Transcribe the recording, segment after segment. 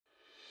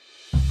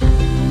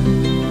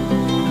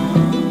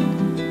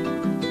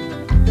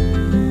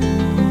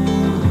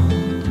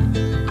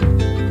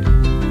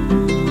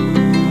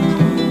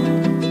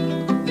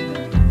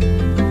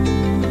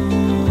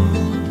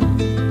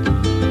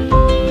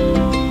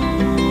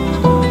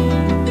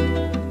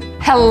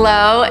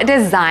Hello,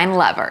 design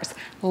lovers.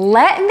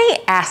 Let me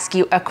ask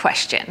you a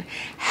question.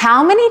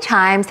 How many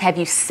times have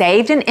you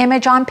saved an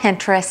image on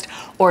Pinterest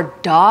or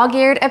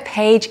dog-eared a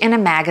page in a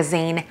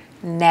magazine,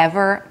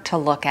 never to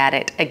look at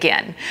it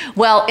again?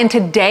 Well, in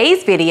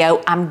today's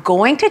video, I'm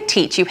going to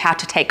teach you how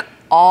to take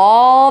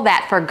all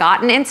that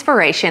forgotten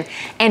inspiration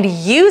and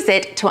use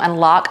it to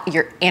unlock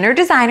your inner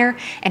designer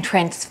and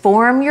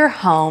transform your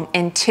home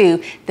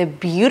into the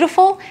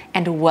beautiful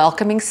and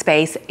welcoming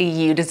space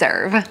you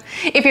deserve.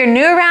 If you're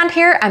new around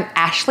here, I'm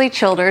Ashley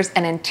Childers,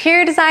 an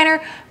interior designer,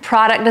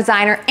 product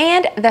designer,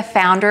 and the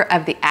founder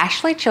of the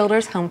Ashley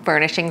Childers Home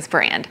Furnishings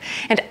brand.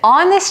 And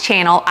on this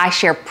channel, I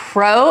share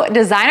pro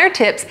designer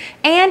tips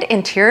and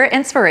interior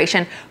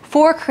inspiration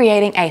for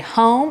creating a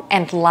home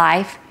and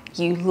life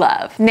you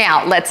love.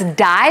 Now, let's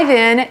dive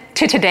in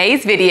to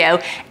today's video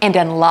and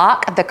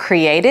unlock the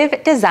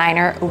creative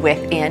designer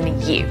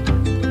within you.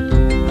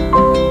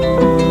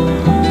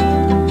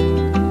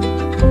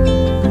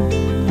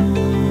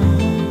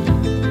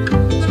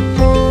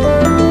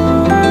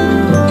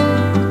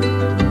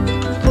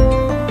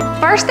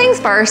 First things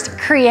first,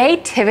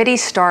 creativity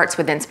starts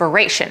with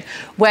inspiration.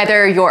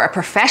 Whether you're a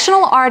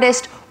professional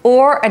artist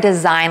or a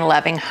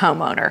design-loving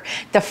homeowner,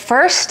 the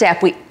first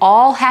step we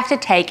all have to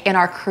take in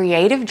our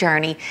creative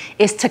journey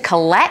is to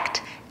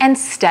collect and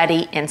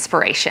study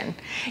inspiration.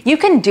 You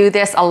can do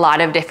this a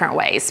lot of different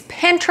ways.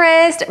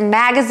 Pinterest,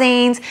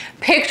 magazines,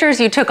 pictures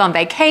you took on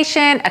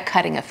vacation, a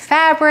cutting of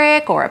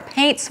fabric, or a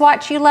paint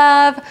swatch you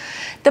love.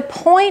 The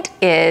point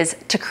is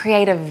to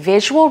create a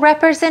visual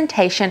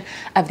representation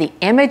of the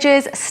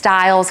images,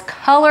 styles,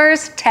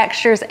 colors,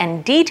 textures,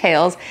 and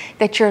details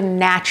that you're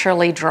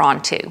naturally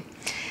drawn to.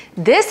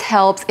 This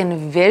helps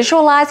in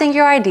visualizing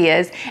your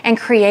ideas and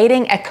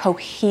creating a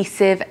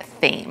cohesive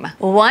theme.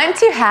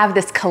 Once you have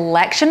this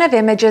collection of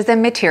images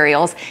and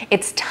materials,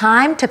 it's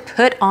time to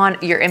put on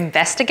your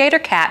investigator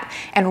cap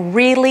and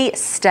really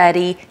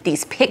study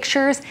these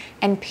pictures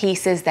and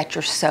pieces that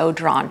you're so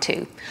drawn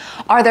to.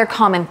 Are there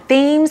common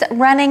themes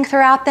running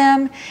throughout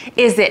them?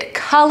 Is it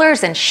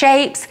colors and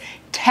shapes,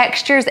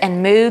 textures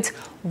and moods?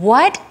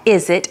 What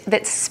is it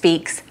that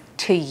speaks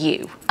to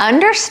you?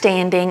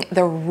 Understanding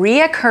the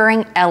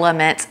reoccurring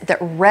elements that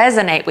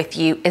resonate with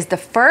you is the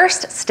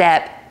first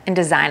step in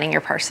designing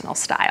your personal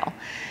style.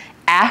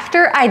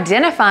 After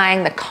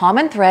identifying the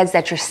common threads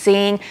that you're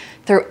seeing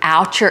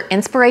throughout your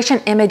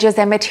inspiration images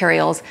and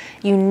materials,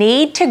 you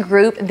need to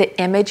group the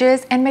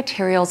images and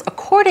materials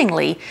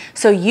accordingly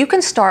so you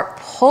can start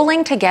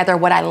pulling together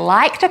what I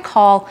like to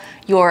call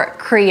your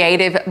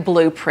creative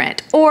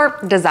blueprint or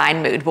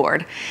design mood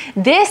board.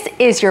 This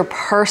is your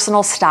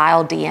personal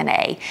style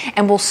DNA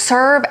and will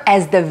serve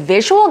as the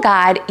visual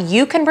guide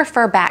you can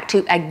refer back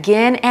to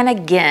again and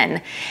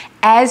again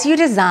as you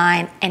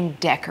design and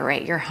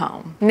decorate your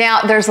home.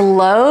 Now, there's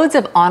loads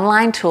of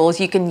online tools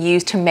you can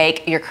use to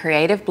make your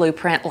creative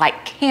blueprint,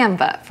 like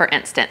Canva, for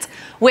instance,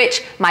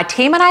 which my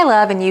team and I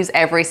love and use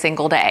every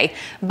single day.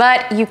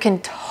 But you can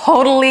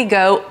totally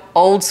go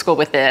old school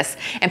with this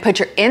and put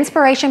your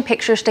inspiration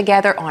pictures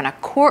together on a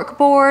cork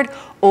board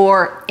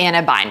or in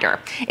a binder.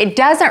 It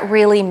doesn't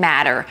really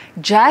matter,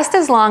 just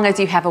as long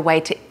as you have a way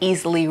to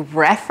easily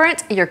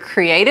reference your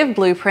creative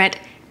blueprint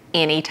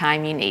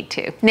anytime you need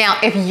to. Now,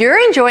 if you're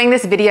enjoying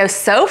this video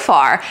so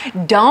far,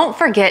 don't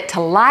forget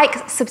to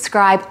like,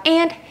 subscribe,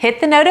 and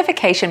hit the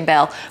notification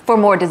bell for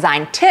more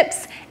design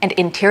tips and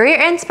interior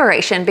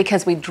inspiration,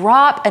 because we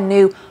drop a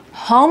new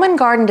home and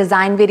garden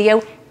design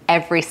video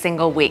every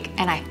single week,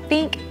 and I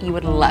think you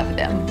would love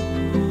them.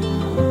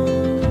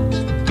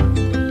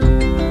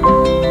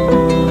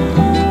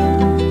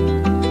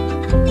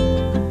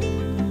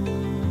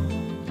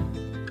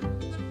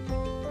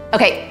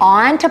 Okay,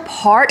 on to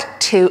part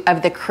 2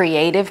 of the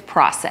creative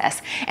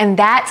process, and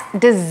that's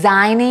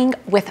designing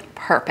with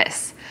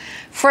purpose.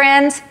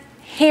 Friends,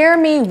 hear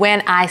me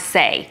when I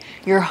say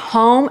your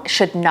home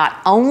should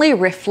not only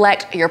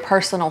reflect your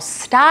personal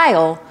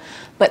style,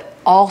 but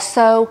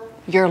also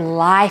your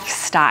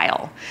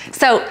lifestyle.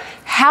 So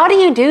how do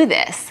you do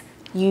this?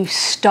 You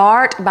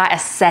start by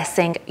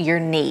assessing your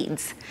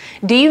needs.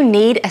 Do you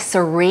need a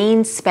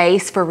serene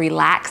space for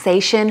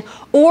relaxation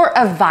or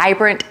a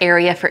vibrant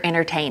area for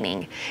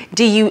entertaining?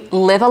 Do you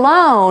live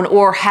alone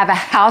or have a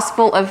house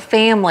full of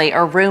family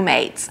or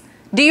roommates?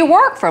 Do you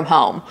work from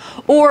home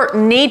or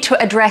need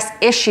to address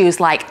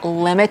issues like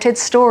limited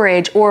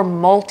storage or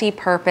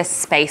multi-purpose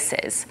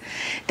spaces?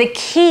 The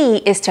key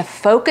is to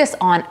focus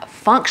on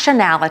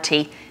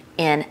functionality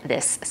in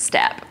this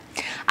step.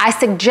 I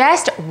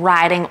suggest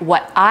writing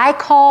what I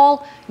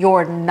call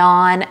your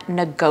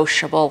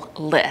non-negotiable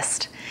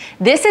list.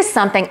 This is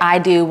something I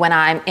do when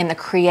I'm in the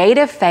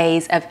creative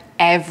phase of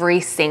every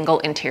single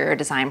interior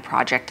design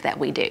project that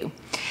we do.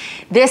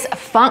 This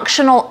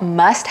functional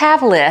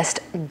must-have list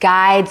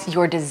guides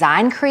your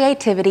design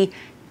creativity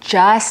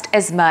just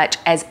as much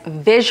as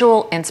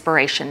visual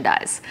inspiration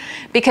does,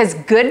 because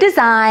good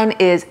design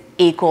is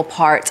equal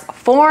parts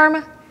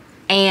form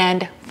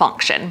and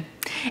function.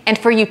 And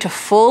for you to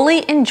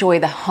fully enjoy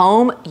the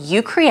home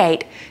you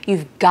create,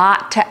 you've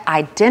got to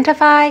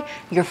identify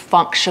your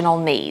functional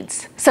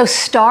needs. So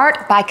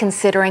start by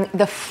considering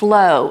the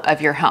flow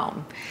of your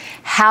home.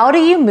 How do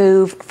you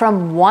move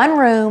from one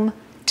room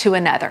to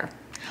another?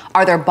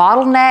 Are there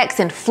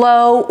bottlenecks in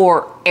flow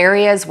or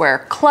areas where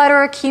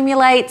clutter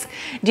accumulates?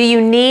 Do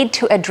you need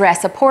to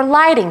address a poor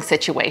lighting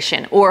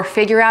situation or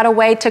figure out a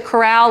way to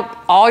corral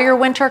all your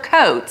winter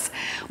coats?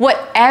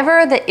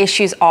 Whatever the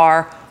issues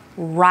are,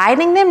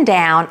 writing them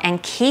down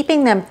and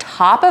keeping them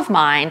top of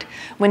mind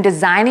when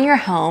designing your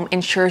home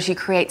ensures you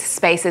create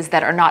spaces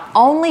that are not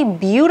only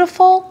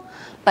beautiful,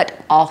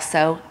 but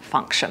also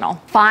functional.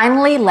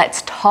 Finally,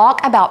 let's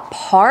talk about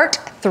part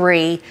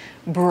 3,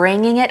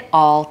 bringing it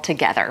all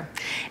together.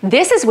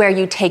 This is where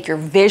you take your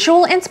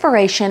visual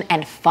inspiration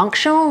and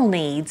functional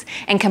needs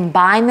and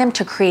combine them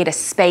to create a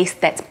space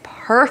that's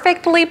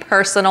perfectly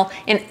personal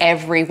in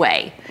every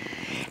way.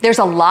 There's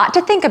a lot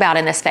to think about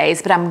in this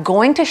phase, but I'm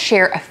going to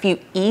share a few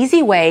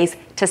easy ways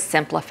to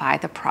simplify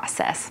the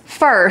process.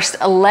 First,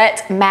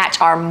 let's match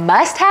our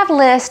must-have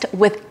list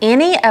with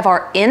any of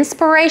our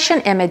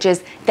inspiration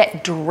images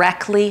that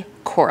directly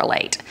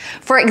correlate.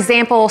 For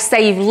example,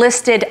 say you've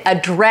listed a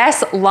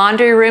dress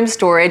laundry room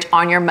storage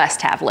on your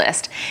must-have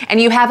list, and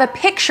you have a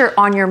picture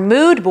on your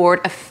mood board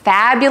of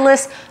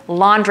fabulous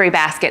laundry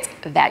baskets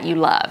that you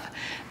love.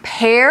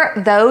 Pair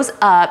those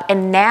up,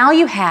 and now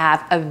you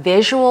have a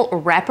visual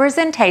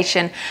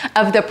representation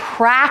of the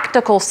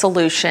practical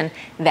solution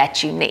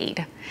that you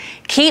need.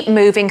 Keep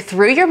moving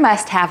through your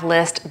must-have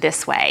list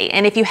this way,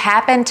 and if you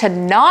happen to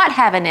not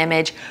have an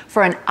image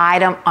for an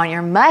item on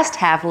your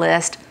must-have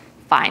list,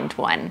 find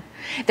one.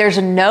 There's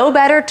no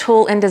better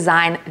tool in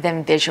design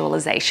than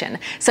visualization,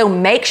 so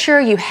make sure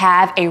you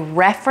have a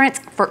reference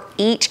for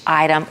each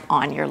item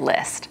on your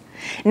list.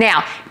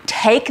 Now,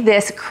 take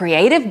this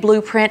creative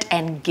blueprint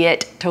and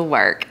get to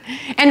work.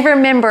 And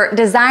remember,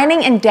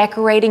 designing and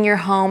decorating your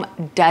home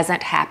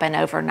doesn't happen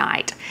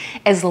overnight.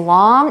 As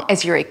long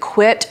as you're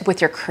equipped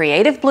with your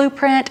creative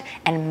blueprint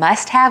and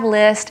must-have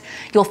list,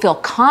 you'll feel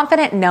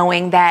confident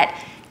knowing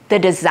that the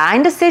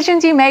design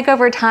decisions you make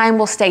over time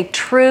will stay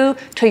true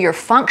to your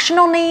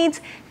functional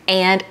needs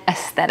and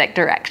aesthetic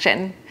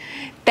direction.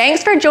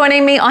 Thanks for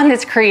joining me on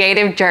this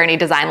creative journey,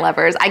 design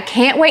lovers. I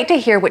can't wait to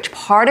hear which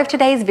part of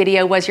today's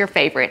video was your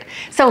favorite,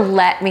 so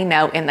let me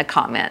know in the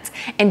comments.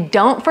 And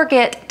don't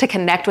forget to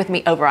connect with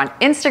me over on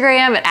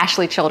Instagram at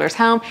Ashley Childers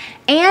Home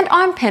and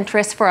on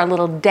Pinterest for a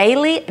little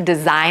daily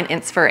design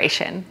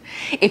inspiration.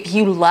 If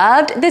you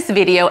loved this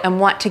video and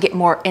want to get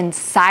more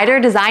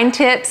insider design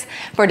tips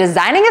for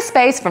designing a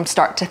space from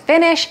start to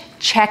finish,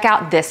 check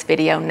out this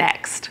video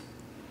next.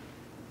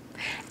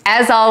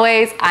 As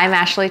always, I'm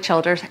Ashley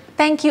Childers.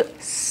 Thank you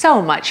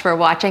so much for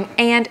watching,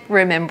 and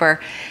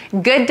remember,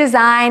 good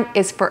design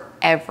is for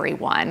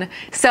everyone.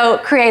 So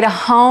create a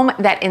home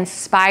that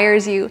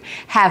inspires you,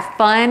 have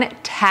fun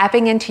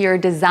tapping into your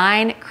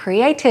design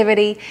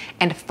creativity,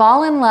 and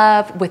fall in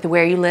love with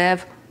where you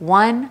live,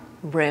 one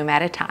room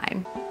at a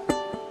time.